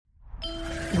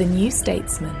The New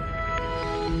Statesman.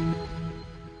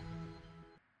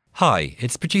 Hi,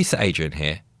 it's producer Adrian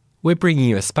here. We're bringing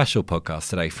you a special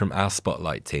podcast today from our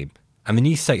Spotlight team, and the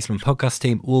New Statesman podcast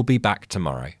team will be back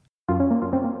tomorrow.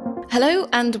 Hello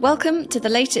and welcome to the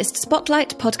latest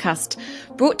Spotlight podcast,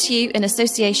 brought to you in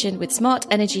association with Smart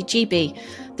Energy GB,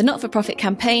 the not-for-profit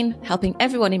campaign helping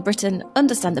everyone in Britain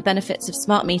understand the benefits of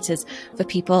smart meters for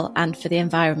people and for the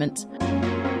environment.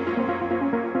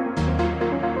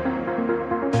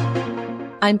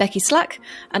 I'm Becky Slack,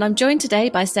 and I'm joined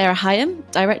today by Sarah Hyam,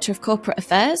 Director of Corporate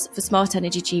Affairs for Smart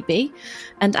Energy GB,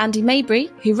 and Andy Mabry,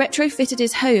 who retrofitted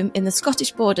his home in the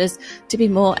Scottish Borders to be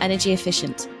more energy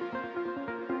efficient.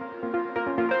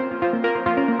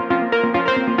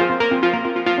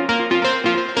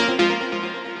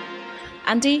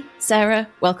 Andy, Sarah,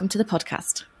 welcome to the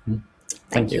podcast.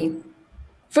 Thank you.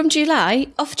 From July,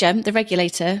 Ofgem, the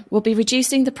regulator, will be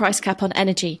reducing the price cap on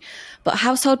energy, but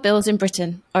household bills in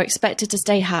Britain are expected to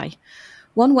stay high.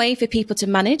 One way for people to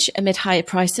manage amid higher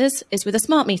prices is with a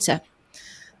smart meter.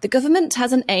 The government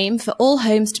has an aim for all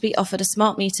homes to be offered a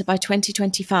smart meter by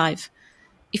 2025.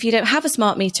 If you don't have a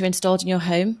smart meter installed in your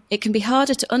home, it can be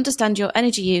harder to understand your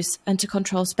energy use and to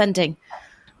control spending.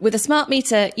 With a smart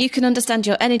meter, you can understand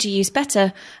your energy use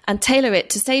better and tailor it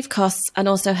to save costs and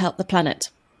also help the planet.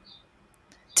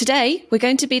 Today, we're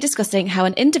going to be discussing how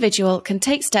an individual can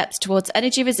take steps towards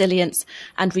energy resilience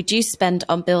and reduce spend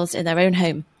on bills in their own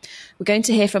home. We're going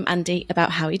to hear from Andy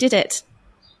about how he did it.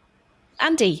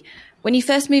 Andy, when you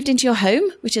first moved into your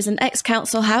home, which is an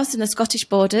ex-council house in the Scottish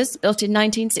Borders, built in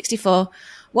 1964,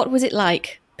 what was it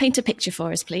like? Paint a picture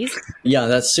for us, please. Yeah,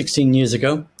 that's 16 years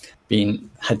ago.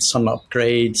 Had some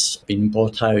upgrades, been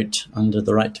bought out under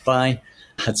the right to buy,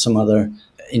 had some other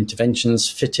interventions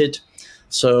fitted.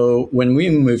 So when we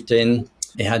moved in,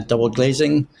 it had double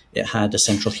glazing, it had a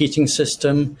central heating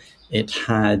system, it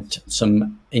had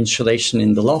some insulation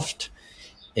in the loft,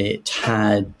 it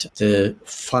had the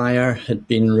fire had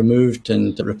been removed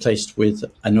and replaced with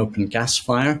an open gas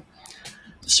fire.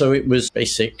 So it was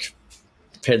basic,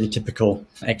 fairly typical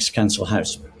ex-council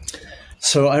house.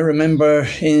 So I remember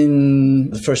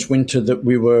in the first winter that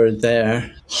we were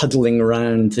there, huddling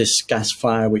around this gas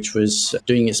fire, which was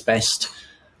doing its best.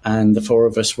 And the four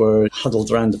of us were huddled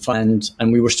around the fire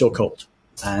and we were still cold.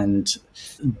 And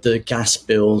the gas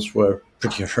bills were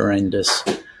pretty horrendous.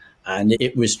 And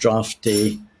it was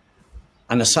drafty.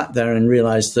 And I sat there and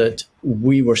realized that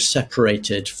we were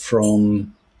separated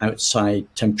from outside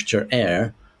temperature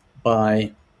air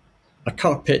by a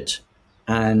carpet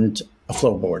and a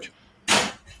floorboard,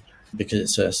 because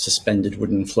it's a suspended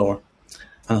wooden floor.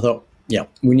 And I thought, yeah,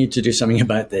 we need to do something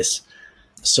about this.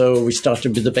 So we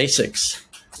started with the basics.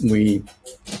 We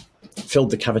filled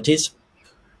the cavities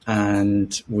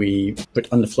and we put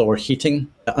underfloor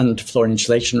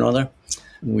insulation rather.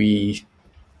 We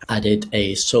added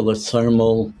a solar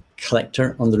thermal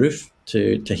collector on the roof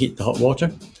to heat the hot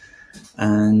water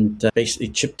and basically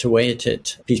chipped away at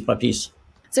it piece by piece.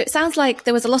 So it sounds like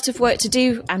there was a lot of work to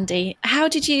do, Andy. How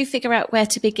did you figure out where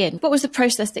to begin? What was the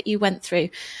process that you went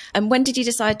through? And when did you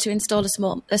decide to install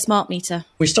a smart meter?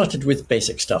 We started with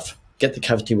basic stuff. Get the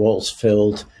cavity walls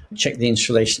filled, check the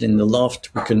insulation in the loft.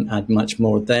 We couldn't add much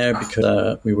more there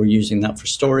because we were using that for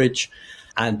storage.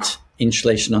 Add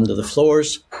insulation under the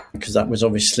floors because that was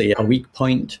obviously a weak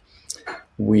point.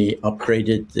 We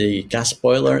upgraded the gas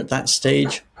boiler at that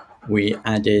stage. We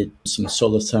added some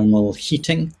solar thermal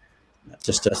heating,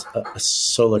 just a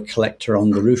solar collector on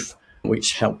the roof,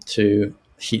 which helped to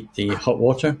heat the hot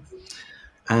water.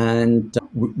 And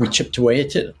we chipped away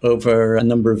at it over a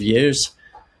number of years.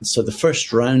 So the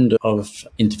first round of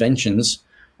interventions,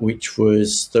 which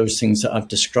was those things that I've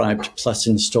described, plus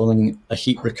installing a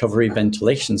heat recovery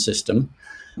ventilation system,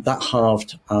 that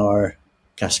halved our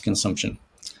gas consumption.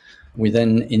 We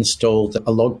then installed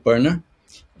a log burner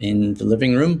in the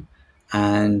living room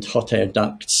and hot air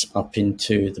ducts up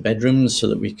into the bedrooms so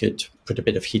that we could put a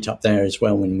bit of heat up there as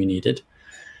well when we needed.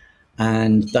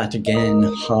 And that again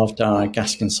halved our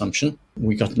gas consumption.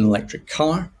 We got an electric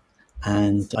car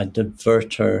and a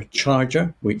diverter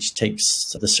charger, which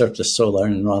takes the surplus solar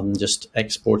and rather than just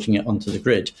exporting it onto the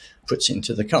grid, puts it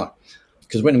into the car.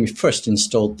 Because when we first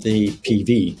installed the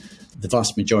PV, the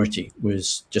vast majority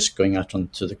was just going out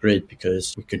onto the grid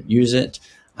because we couldn't use it.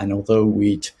 And although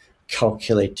we'd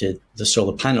calculated the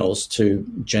solar panels to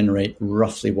generate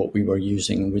roughly what we were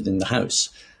using within the house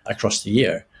across the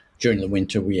year, during the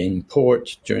winter we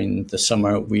import, during the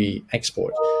summer we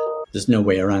export. There's no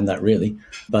way around that really,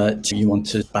 but you want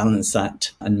to balance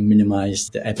that and minimize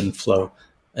the ebb and flow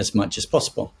as much as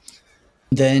possible.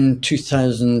 Then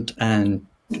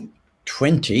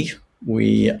 2020,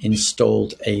 we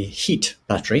installed a heat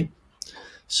battery.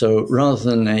 So rather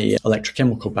than a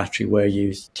electrochemical battery where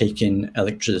you take in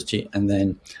electricity and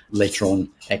then later on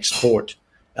export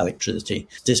electricity,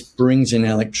 this brings in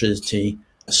electricity,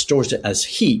 stores it as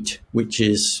heat, which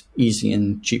is easy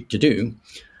and cheap to do,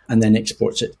 and then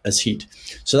exports it as heat.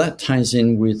 So that ties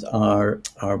in with our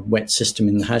wet system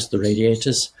in the house, the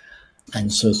radiators.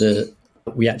 And so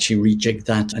we actually rejigged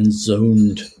that and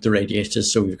zoned the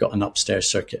radiators. So we've got an upstairs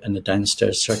circuit and a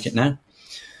downstairs circuit now.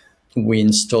 We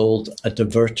installed a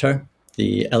diverter.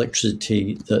 The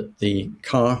electricity that the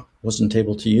car wasn't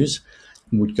able to use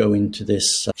would go into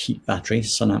this heat battery,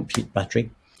 SunAmp heat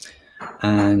battery.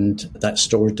 And that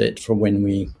stored it for when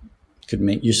we could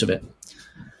make use of it.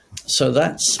 So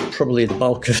that's probably the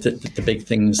bulk of the big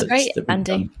things that we've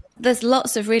Andy. done. There's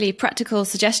lots of really practical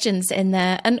suggestions in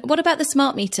there. And what about the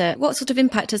smart meter? What sort of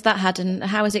impact has that had and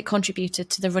how has it contributed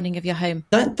to the running of your home?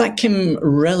 That came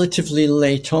relatively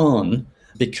late on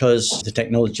because the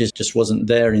technology just wasn't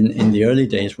there in the early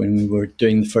days when we were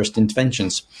doing the first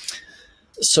interventions.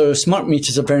 So smart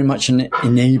meters are very much an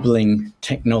enabling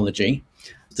technology.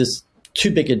 There's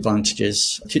two big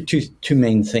advantages, two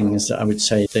main things that I would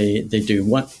say they do.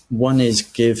 One is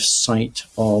give sight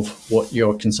of what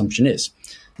your consumption is.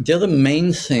 The other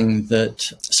main thing that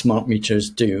smart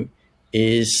meters do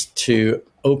is to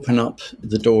open up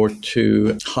the door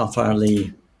to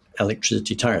half-hourly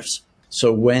electricity tariffs.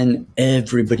 So when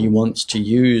everybody wants to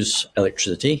use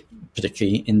electricity,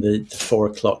 particularly in the 4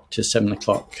 o'clock to 7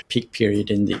 o'clock peak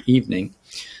period in the evening,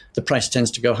 the price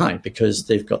tends to go high because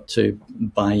they've got to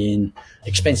buy in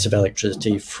expensive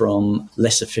electricity from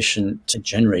less efficient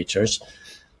generators.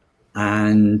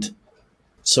 And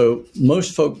so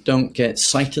most folk don't get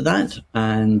sight of that,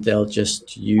 and they'll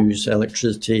just use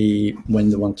electricity when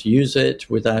they want to use it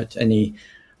without any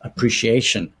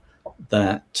appreciation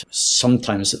that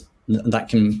sometimes that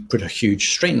can put a huge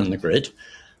strain on the grid.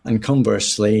 And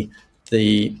conversely,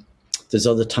 there's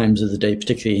other times of the day,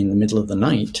 particularly in the middle of the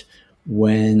night,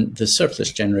 when the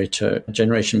surplus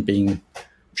generation being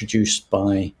produced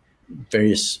by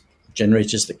various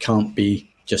generators that can't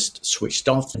be just switched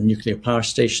off, nuclear power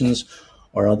stations,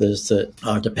 or others that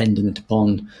are dependent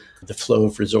upon the flow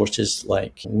of resources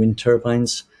like wind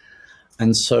turbines.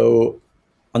 And so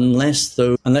unless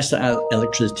the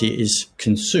electricity is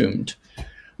consumed,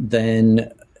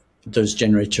 then those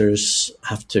generators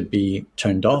have to be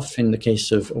turned off in the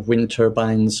case of wind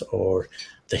turbines or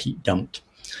the heat dumped.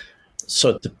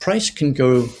 So the price can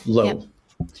go low.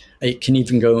 Yep. It can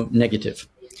even go negative.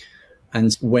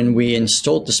 And when we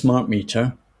installed the smart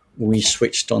meter, we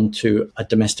switched on to a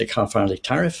domestic half-hourly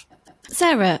tariff.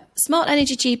 Sarah, Smart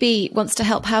Energy GB wants to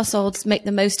help households make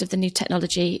the most of the new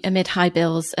technology amid high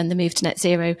bills and the move to net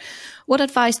zero. What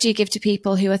advice do you give to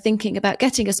people who are thinking about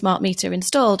getting a smart meter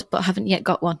installed but haven't yet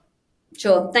got one?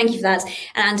 Sure. Thank you for that.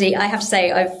 And Andy, I have to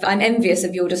say, I'm envious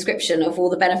of your description of all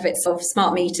the benefits of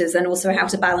smart meters and also how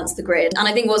to balance the grid. And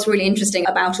I think what's really interesting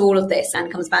about all of this,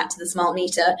 and comes back to the smart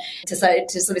meter to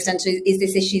some extent, is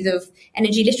this issue of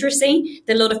energy literacy,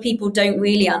 that a lot of people don't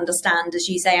really understand, as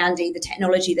you say, Andy, the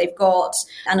technology they've got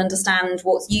and understand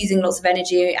what's using lots of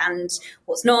energy and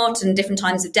what's not, and different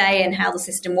times of day and how the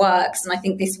system works. And I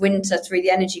think this winter, through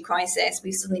the energy crisis,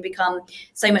 we've suddenly become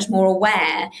so much more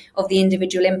aware of the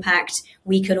individual impact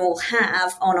we can all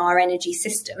have on our energy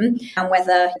system and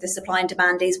whether the supply and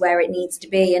demand is where it needs to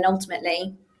be, and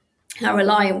ultimately how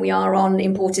reliant we are on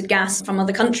imported gas from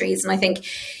other countries. And I think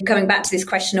coming back to this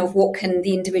question of what can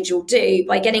the individual do,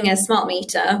 by getting a smart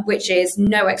meter, which is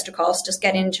no extra cost, just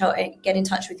get in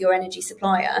touch with your energy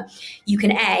supplier, you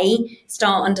can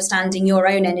start understanding your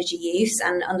own energy use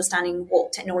and understanding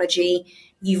what technology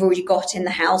you've already got in the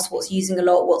house, what's using a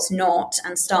lot, what's not,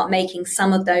 and start making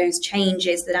some of those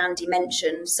changes that Andy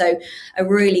mentioned. So a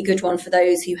really good one for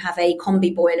those who have a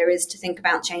combi boiler is to think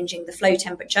about changing the flow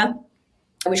temperature,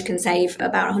 which can save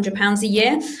about £100 a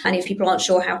year. And if people aren't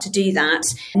sure how to do that,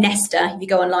 Nesta, if you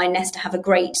go online, Nesta have a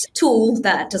great tool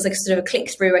that does a sort of a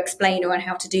click-through explainer on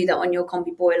how to do that on your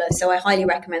combi boiler. So I highly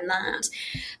recommend that.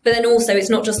 But then also, it's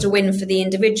not just a win for the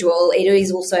individual, it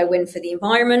is also a win for the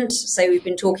environment. So we've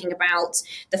been talking about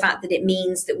the fact that it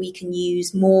means that we can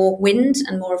use more wind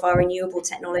and more of our renewable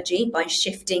technology by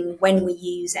shifting when we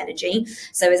use energy.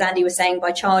 So as Andy was saying,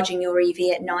 by charging your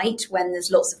EV at night when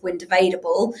there's lots of wind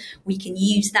available, we can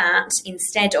use that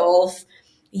instead of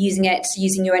using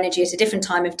your energy at a different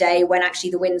time of day when actually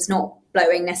the wind's not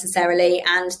blowing necessarily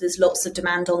and there's lots of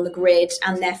demand on the grid,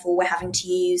 and therefore we're having to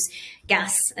use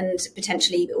gas and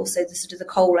potentially also the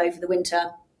coal over the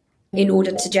winter in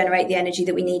order to generate the energy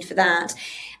that we need for that.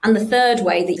 And the third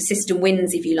way that the system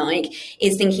wins, if you like,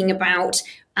 is thinking about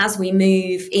as we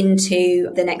move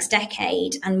into the next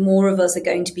decade, and more of us are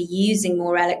going to be using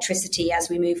more electricity as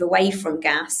we move away from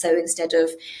gas. So instead of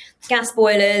gas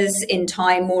boilers, in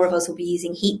time, more of us will be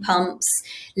using heat pumps,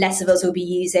 less of us will be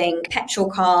using petrol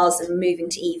cars and moving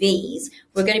to EVs.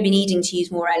 We're going to be needing to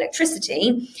use more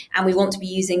electricity, and we want to be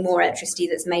using more electricity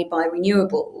that's made by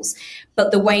renewables.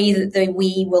 But the way that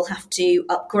we will have to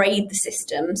upgrade the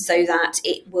system so that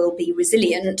it will be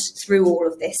resilient through all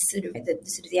of this, sort of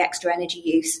the extra energy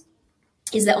use,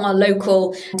 is that our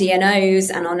local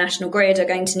DNOs and our national grid are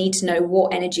going to need to know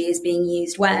what energy is being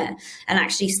used where. And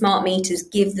actually smart meters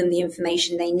give them the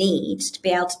information they need to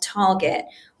be able to target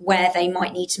where they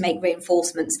might need to make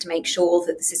reinforcements to make sure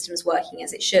that the system's working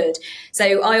as it should.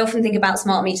 So I often think about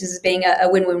smart meters as being a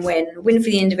win-win-win, a win for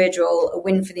the individual, a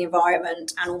win for the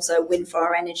environment, and also a win for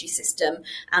our energy system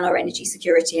and our energy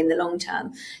security in the long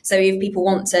term. So if people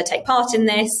want to take part in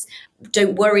this,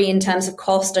 don't worry in terms of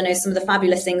cost. I know some of the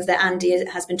fabulous things that Andy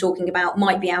has been talking about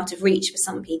might be out of reach for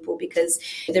some people because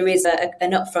there is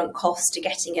an upfront cost to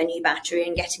getting a new battery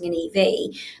and getting an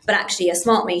EV. But actually a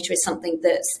smart meter is something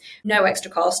that's no extra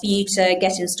cost for you to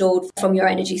get installed from your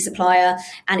energy supplier,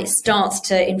 and it starts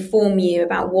to inform you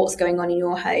about what's going on in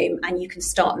your home, and you can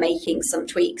start making some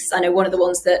tweaks. I know one of the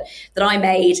ones that I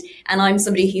made, and I'm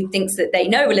somebody who thinks that they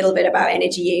know a little bit about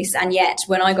energy use, and yet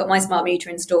when I got my smart meter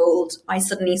installed, I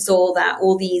suddenly saw that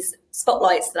all these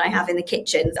spotlights that I have in the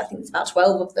kitchen, I think it's about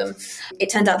 12 of them, it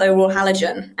turned out they were all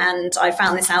halogen. And I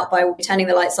found this out by turning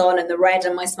the lights on, and the red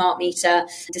on my smart meter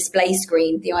display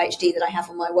screen, the IHD that I have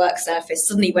on my work surface,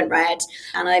 suddenly went red.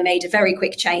 And I made a very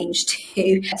quick change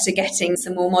to getting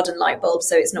some more modern light bulbs,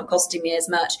 so it's not costing me as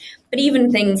much. But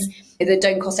even things that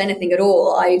don't cost anything at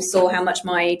all, I saw how much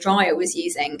my dryer was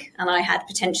using, and I had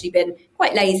potentially been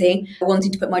quite lazy,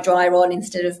 wanting to put my dryer on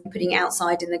instead of putting it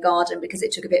outside in the garden because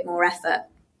it took a bit more effort.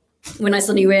 When I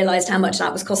suddenly realised how much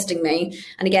that was costing me,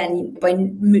 and again, by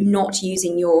not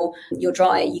using your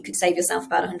dryer, you could save yourself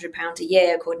about £100 a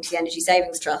year, according to the Energy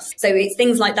Savings Trust. So it's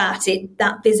things like that,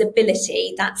 that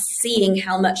visibility, that seeing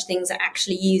how much things are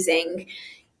actually using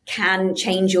can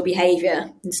change your behaviour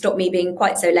and stop me being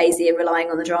quite so lazy and relying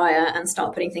on the dryer and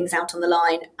start putting things out on the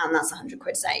line, and that's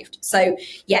 £100 saved. So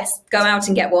yes, go out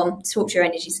and get one, talk to your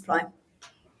energy supply.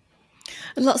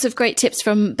 Lots of great tips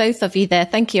from both of you there.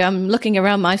 Thank you. I'm looking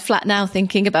around my flat now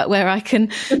thinking about where I can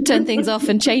turn things off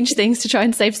and change things to try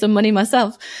and save some money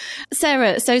myself.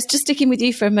 Sarah, so just sticking with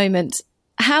you for a moment,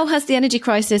 how has the energy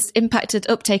crisis impacted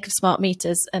uptake of smart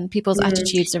meters and people's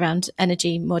attitudes around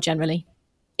energy more generally?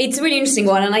 It's a really interesting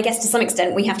one, and I guess to some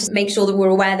extent we have to make sure that we're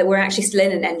aware that we're actually still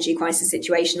in an energy crisis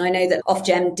situation. I know that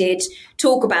Ofgem did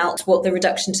talk about what the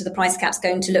reduction to the price cap is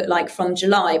going to look like from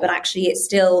July, but actually it's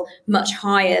still much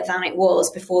higher than it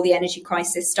was before the energy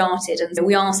crisis started. And so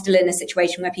we are still in a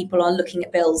situation where people are looking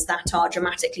at bills that are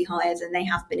dramatically higher than they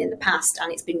have been in the past,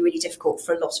 and it's been really difficult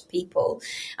for a lot of people.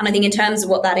 And I think in terms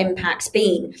of what that impact's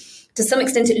been, to some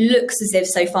extent it looks as if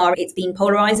so far it's been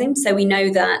polarising. So we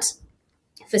know that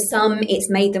for some, it's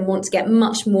made them want to get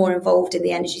much more involved in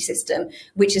the energy system,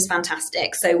 which is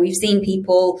fantastic. So we've seen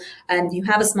people who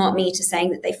have a smart meter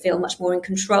saying that they feel much more in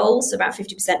control. So about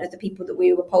 50% of the people that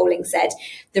we were polling said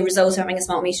the result of having a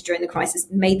smart meter during the crisis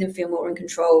made them feel more in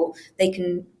control. They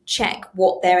can check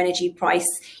what their energy price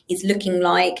is looking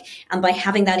like, and by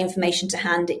having that information to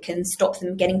hand, it can stop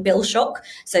them getting bill shock.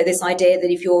 So this idea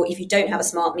that if you don't have a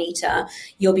smart meter,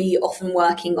 you'll be often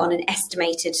working on an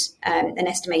estimated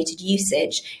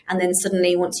usage, and then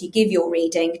suddenly once you give your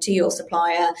reading to your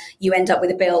supplier, you end up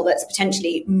with a bill that's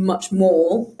potentially much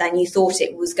more than you thought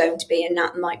it was going to be. And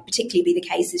that might particularly be the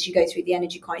case as you go through the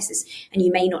energy crisis, and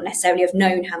you may not necessarily have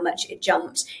known how much it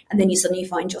jumped, and then you suddenly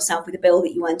find yourself with a bill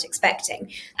that you weren't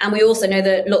expecting. And we also know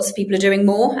that lots of people are doing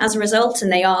more as a result,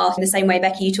 and they are, in the same way,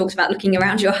 Becky, you talked about looking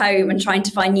around your home and trying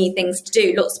to find new things to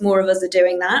do. Lots more of us are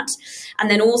doing that. And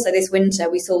then also this winter,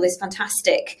 we saw this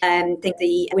fantastic thing,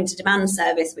 the Winter Demand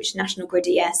Service, which National Grid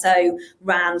ESO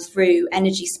ran through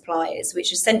energy suppliers,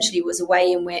 which essentially was a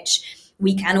way in which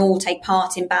we can all take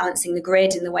part in balancing the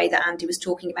grid in the way that Andy was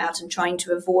talking about, and trying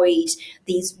to avoid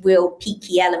these real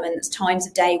peaky elements, times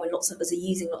of day when lots of us are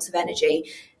using lots of energy.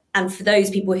 And for those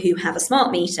people who have a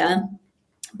smart meter,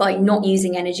 by not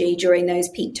using energy during those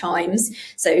peak times.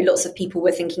 So lots of people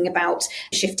were thinking about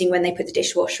shifting when they put the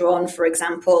dishwasher on, for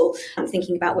example, and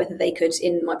thinking about whether they could,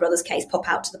 in my brother's case, pop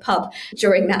out to the pub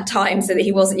during that time so that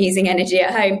he wasn't using energy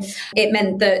at home. It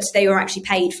meant that they were actually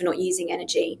paid for not using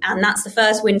energy. And that's the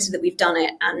first winter that we've done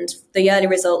it. And the early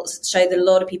results show that a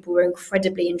lot of people were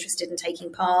incredibly interested in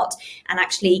taking part and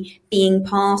actually being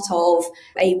part of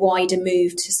a wider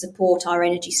move to support our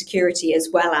energy security, as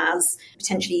well as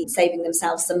potentially saving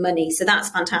themselves some money. So that's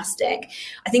fantastic.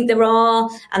 I think there are,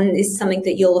 and this is something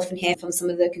that you'll often hear from some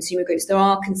of the consumer groups, there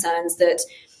are concerns that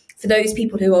for those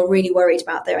people who are really worried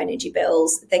about their energy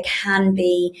bills, there can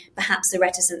be perhaps a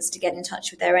reticence to get in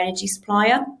touch with their energy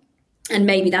supplier. And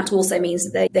maybe that also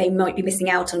means that they might be missing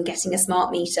out on getting a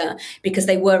smart meter because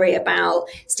they worry about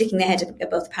sticking their head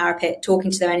above the parapet, talking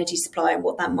to their energy supplier and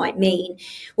what that might mean.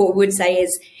 What we would say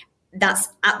is that's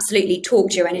absolutely talk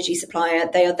to your energy supplier.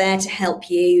 They are there to help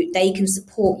you. They can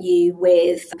support you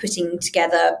with putting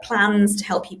together plans to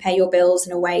help you pay your bills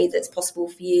in a way that's possible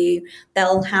for you.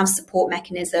 They'll have support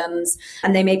mechanisms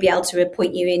and they may be able to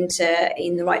point you in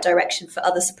the right direction for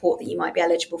other support that you might be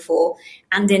eligible for.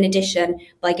 And in addition,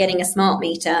 by getting a smart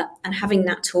meter and having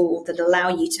that tool that allow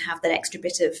you to have that extra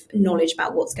bit of knowledge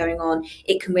about what's going on,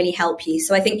 it can really help you.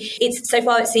 So I think so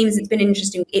far it seems it's been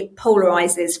interesting. It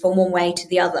polarizes from one way to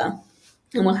the other.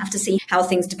 And we'll have to see how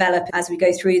things develop as we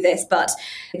go through this. But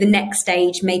the next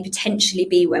stage may potentially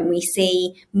be when we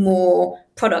see more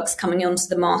products coming onto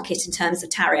the market in terms of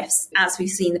tariffs. As we've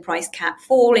seen the price cap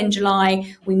fall in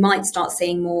July, we might start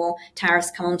seeing more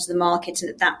tariffs come onto the market. And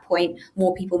at that point,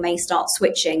 more people may start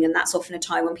switching. And that's often a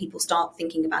time when people start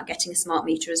thinking about getting a smart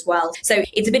meter as well. So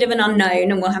it's a bit of an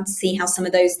unknown and we'll have to see how some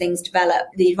of those things develop.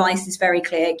 The advice is very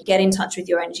clear. Get in touch with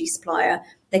your energy supplier.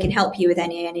 They can help you with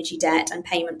any energy debt and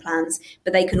payment plans,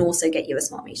 but they can also get you a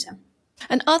smart meter.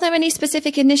 And are there any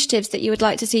specific initiatives that you would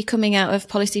like to see coming out of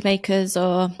policymakers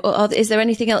or is there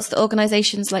anything else that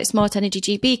organisations like Smart Energy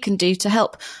GB can do to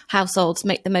help households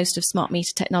make the most of smart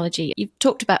meter technology? You've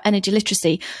talked about energy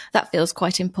literacy. That feels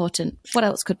quite important. What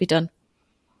else could be done?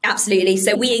 Absolutely.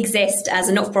 So we exist as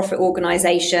a not-for-profit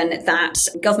organisation that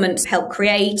governments help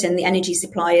create and the energy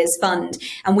suppliers fund.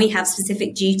 And we have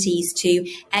specific duties to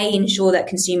A, ensure that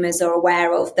consumers are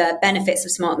aware of the benefits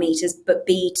of smart meters, but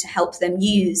B, to help them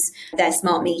use their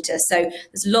smart meter. So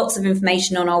there's lots of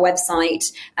information on our website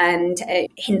and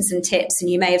hints and tips. And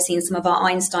you may have seen some of our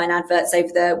Einstein adverts over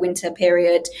the winter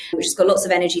period, which has got lots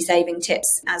of energy saving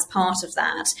tips as part of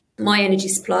that. My energy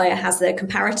supplier has a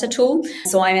comparator tool,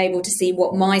 so I'm able to see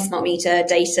what my smart meter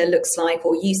data looks like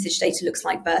or usage data looks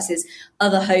like versus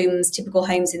other homes, typical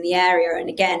homes in the area. And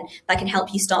again, that can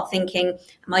help you start thinking,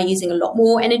 am I using a lot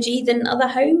more energy than other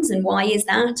homes? And why is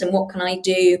that? And what can I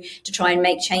do to try and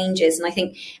make changes? And I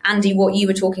think, Andy, what you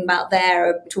were talking about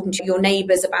there, talking to your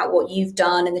neighbours about what you've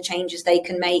done and the changes they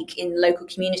can make in the local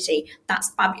community,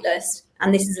 that's fabulous.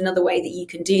 And this is another way that you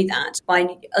can do that.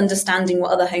 By understanding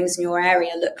what other homes in your area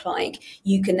look like,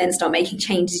 you can then start making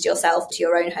changes yourself to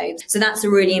your own homes. So that's a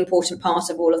really important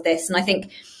part of all of this. And I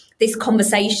think this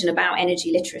conversation about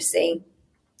energy literacy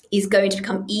is going to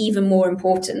become even more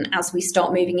important as we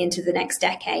start moving into the next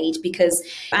decade, because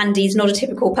Andy's not a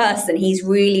typical person. He's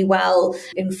really well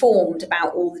informed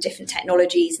about all the different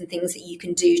technologies and things that you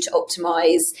can do to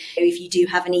optimize. If you do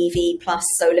have an EV plus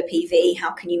solar PV,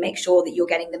 how can you make sure that you're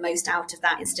getting the most out of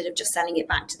that instead of just selling it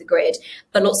back to the grid?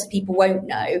 But lots of people won't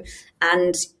know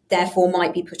and therefore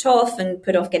might be put off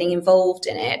getting involved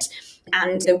in it.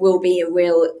 And there will be a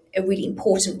really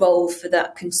important role for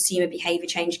that consumer behaviour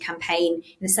change campaign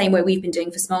in the same way we've been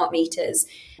doing for smart meters,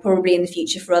 probably in the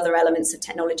future for other elements of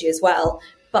technology as well.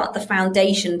 But the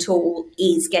foundation tool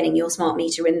is getting your smart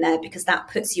meter in there, because that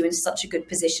puts you in such a good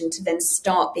position to then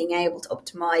start being able to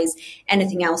optimise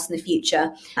anything else in the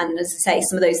future. And as I say,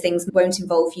 some of those things won't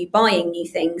involve you buying new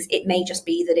things. It may just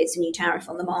be that it's a new tariff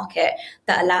on the market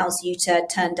that allows you to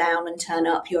turn down and turn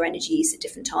up your energy use at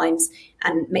different times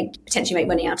and potentially make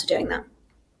money out of doing that.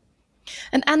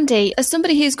 And Andy, as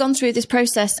somebody who's gone through this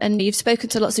process and you've spoken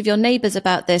to lots of your neighbours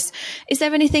about this, is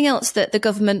there anything else that the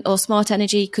government or Smart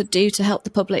Energy could do to help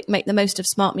the public make the most of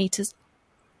smart meters?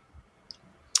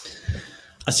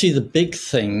 I see the big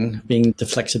thing being the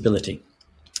flexibility.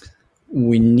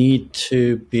 We need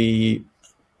to be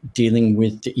dealing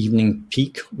with the evening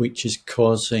peak, which is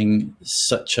causing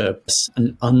such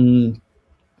an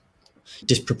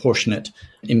disproportionate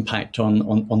impact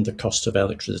on the cost of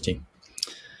electricity.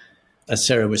 As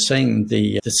Sarah was saying,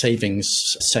 the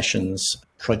savings sessions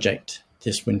project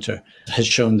this winter has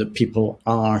shown that people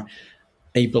are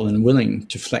able and willing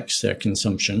to flex their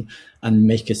consumption and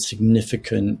make a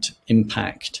significant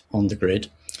impact on the grid.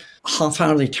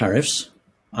 Half-hourly tariffs,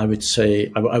 I would say,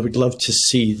 I would love to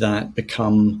see that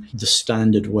become the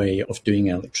standard way of doing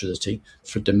electricity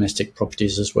for domestic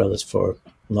properties as well as for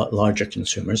larger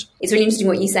consumers. It's really interesting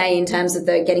what you say in terms of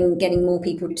the getting more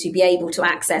people to be able to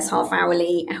access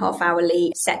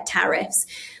half-hourly set tariffs.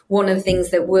 one of the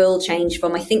things that will change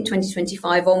from, I think,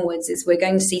 2025 onwards is we're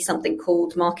going to see something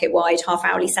called market-wide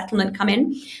half-hourly settlement come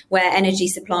in, where energy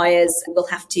suppliers will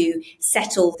have to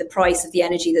settle the price of the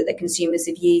energy that their consumers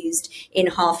have used in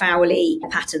half-hourly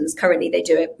patterns. Currently, they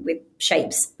do it with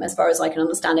shapes, as far as I can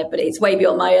understand it, but it's way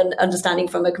beyond my understanding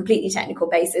from a completely technical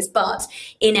basis. But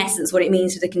in essence, what it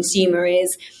means for the consumer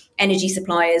is energy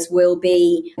suppliers will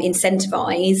be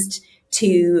incentivized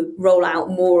to roll out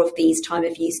more of these time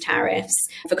of use tariffs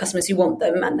for customers who want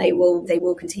them, and they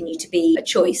will continue to be a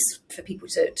choice for people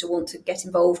to want to get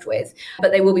involved with.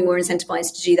 But they will be more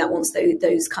incentivized to do that once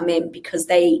those come in, because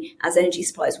they, as energy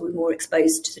suppliers, will be more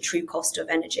exposed to the true cost of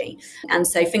energy. And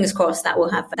so fingers crossed that will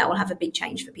have a big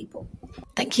change for people.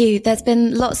 Thank you. There's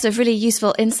been lots of really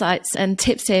useful insights and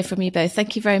tips here from you both.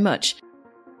 Thank you very much.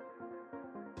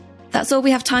 That's all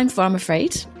we have time for, I'm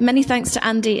afraid. Many thanks to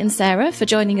Andy and Sarah for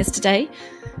joining us today.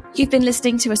 You've been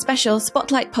listening to a special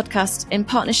Spotlight podcast in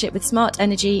partnership with Smart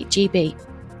Energy GB.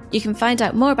 You can find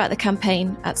out more about the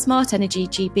campaign at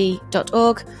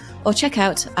smartenergygb.org or check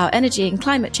out our energy and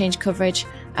climate change coverage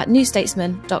at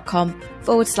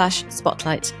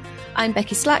newstatesman.com/spotlight. I'm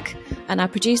Becky Slack, and our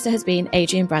producer has been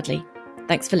Adrian Bradley.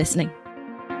 Thanks for listening.